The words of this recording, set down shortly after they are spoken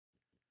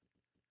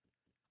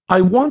I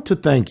want to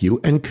thank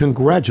you and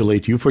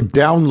congratulate you for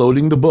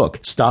downloading the book,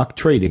 Stock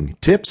Trading,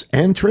 Tips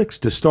and Tricks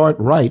to Start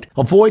Right,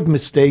 Avoid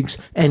Mistakes,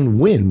 and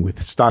Win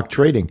with Stock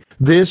Trading.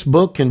 This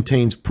book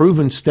contains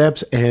proven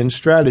steps and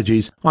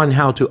strategies on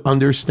how to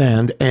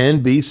understand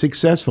and be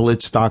successful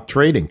at stock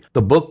trading.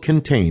 The book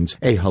contains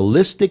a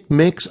holistic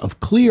mix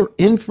of clear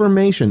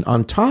information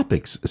on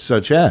topics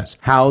such as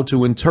how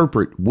to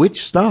interpret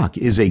which stock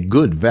is a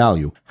good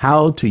value,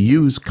 how to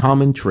use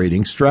common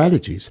trading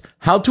strategies,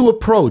 how to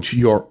approach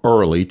your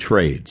early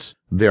trades.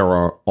 There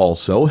are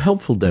also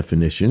helpful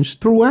definitions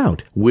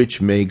throughout, which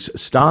makes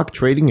stock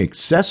trading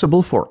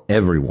accessible for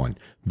everyone.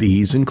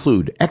 These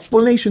include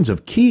explanations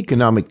of key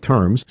economic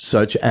terms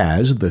such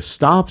as the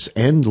stops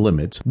and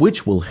limits,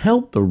 which will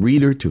help the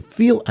reader to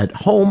feel at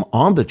home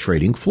on the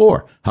trading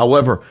floor.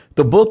 However,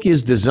 the book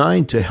is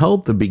designed to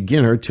help the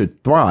beginner to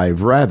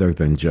thrive rather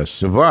than just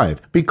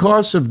survive.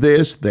 Because of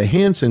this, the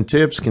hints and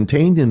tips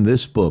contained in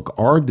this book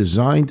are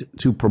designed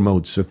to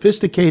promote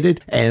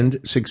sophisticated and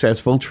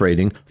successful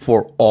trading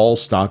for all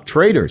stock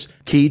traders.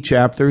 Key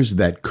chapters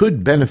that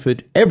could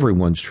benefit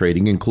everyone's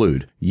trading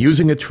include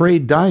using a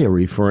trade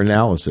diary for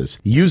analysis,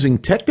 using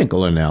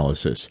technical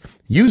analysis,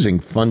 using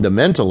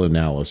fundamental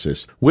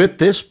analysis. With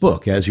this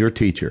book as your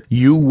teacher,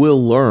 you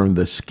will learn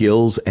the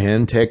skills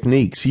and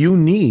techniques you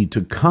need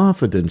to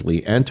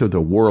confidently enter the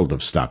world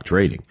of stock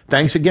trading.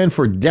 Thanks again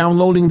for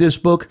downloading this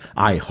book.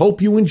 I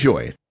hope you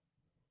enjoy it.